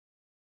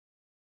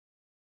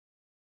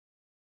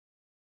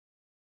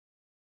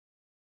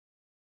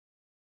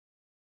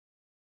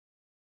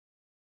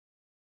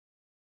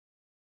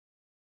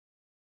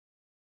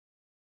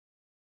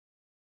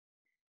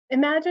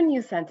Imagine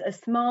you sent a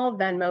small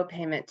Venmo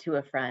payment to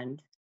a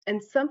friend,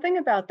 and something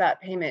about that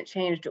payment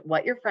changed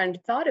what your friend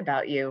thought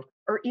about you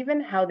or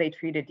even how they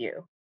treated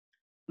you.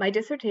 My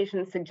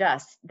dissertation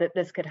suggests that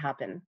this could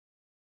happen.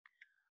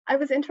 I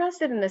was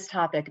interested in this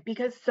topic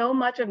because so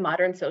much of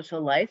modern social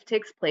life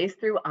takes place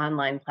through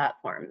online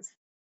platforms.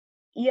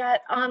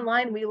 Yet,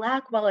 online, we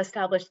lack well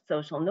established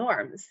social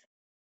norms.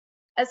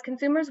 As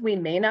consumers, we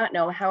may not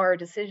know how our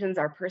decisions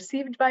are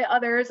perceived by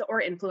others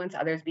or influence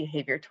others'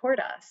 behavior toward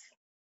us.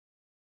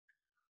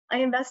 I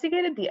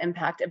investigated the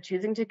impact of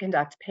choosing to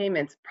conduct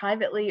payments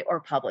privately or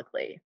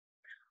publicly.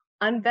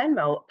 On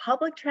Venmo,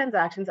 public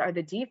transactions are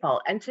the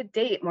default, and to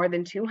date, more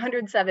than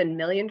 207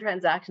 million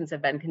transactions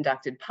have been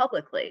conducted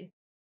publicly.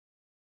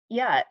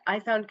 Yet, I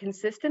found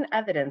consistent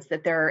evidence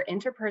that there are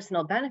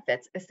interpersonal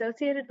benefits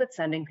associated with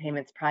sending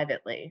payments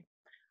privately.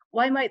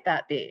 Why might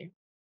that be?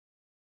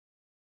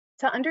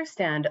 To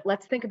understand,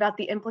 let's think about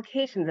the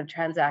implications of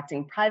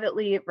transacting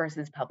privately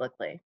versus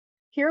publicly.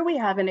 Here we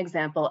have an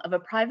example of a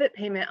private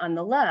payment on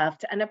the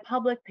left and a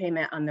public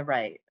payment on the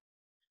right.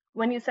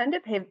 When you send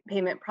a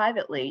payment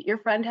privately, your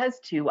friend has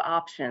two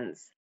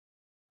options.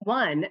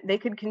 One, they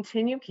could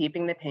continue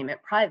keeping the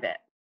payment private,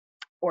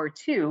 or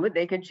two,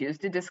 they could choose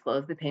to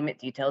disclose the payment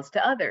details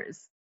to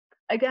others.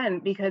 Again,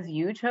 because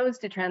you chose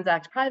to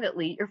transact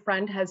privately, your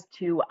friend has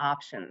two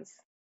options.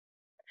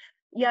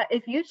 Yet,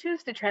 if you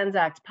choose to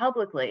transact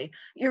publicly,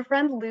 your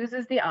friend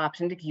loses the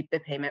option to keep the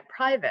payment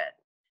private.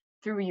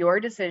 Through your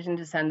decision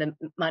to send the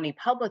money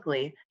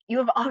publicly, you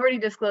have already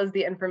disclosed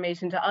the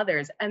information to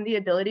others, and the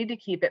ability to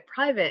keep it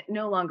private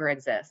no longer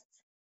exists.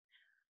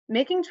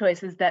 Making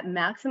choices that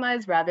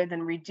maximize rather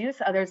than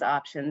reduce others'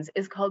 options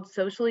is called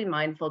socially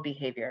mindful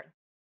behavior.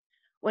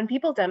 When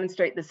people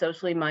demonstrate the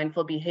socially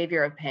mindful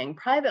behavior of paying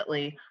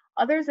privately,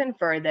 others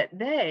infer that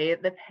they,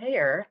 the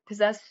payer,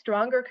 possess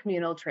stronger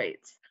communal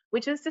traits,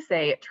 which is to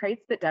say,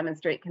 traits that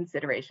demonstrate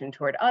consideration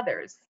toward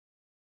others.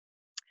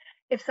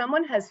 If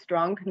someone has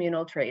strong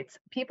communal traits,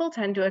 people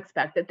tend to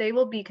expect that they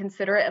will be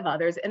considerate of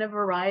others in a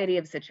variety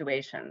of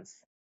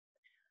situations.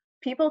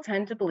 People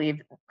tend to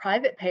believe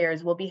private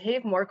payers will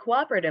behave more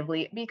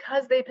cooperatively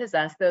because they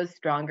possess those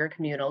stronger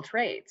communal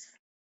traits.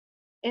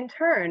 In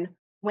turn,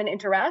 when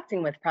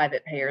interacting with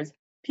private payers,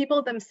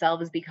 people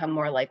themselves become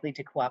more likely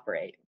to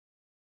cooperate.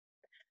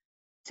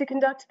 To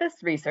conduct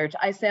this research,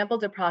 I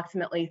sampled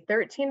approximately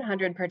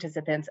 1,300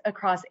 participants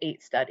across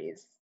 8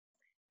 studies.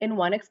 In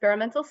one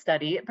experimental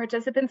study,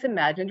 participants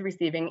imagined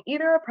receiving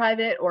either a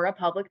private or a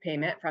public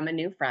payment from a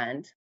new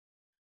friend.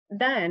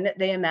 Then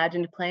they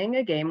imagined playing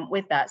a game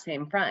with that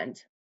same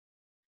friend.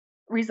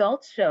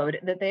 Results showed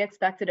that they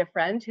expected a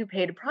friend who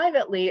paid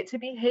privately to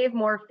behave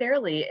more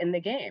fairly in the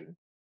game.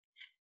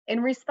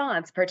 In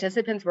response,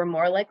 participants were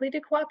more likely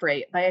to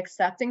cooperate by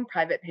accepting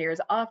private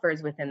payers'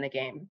 offers within the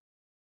game.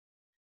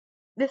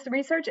 This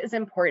research is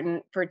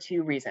important for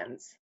two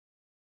reasons.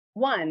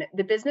 One,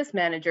 the business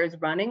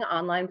managers running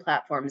online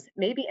platforms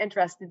may be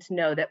interested to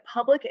know that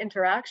public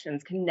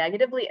interactions can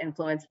negatively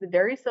influence the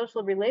very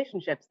social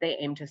relationships they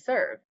aim to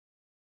serve.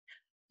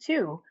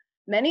 Two,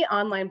 many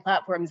online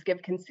platforms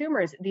give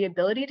consumers the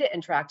ability to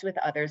interact with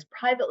others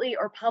privately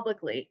or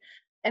publicly,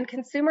 and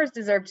consumers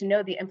deserve to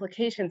know the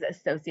implications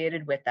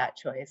associated with that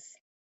choice.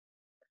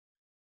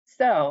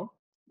 So,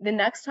 the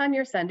next time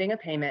you're sending a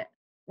payment,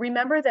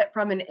 remember that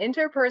from an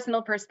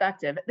interpersonal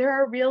perspective, there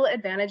are real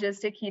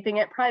advantages to keeping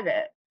it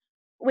private,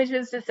 which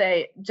is to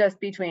say, just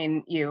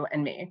between you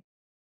and me.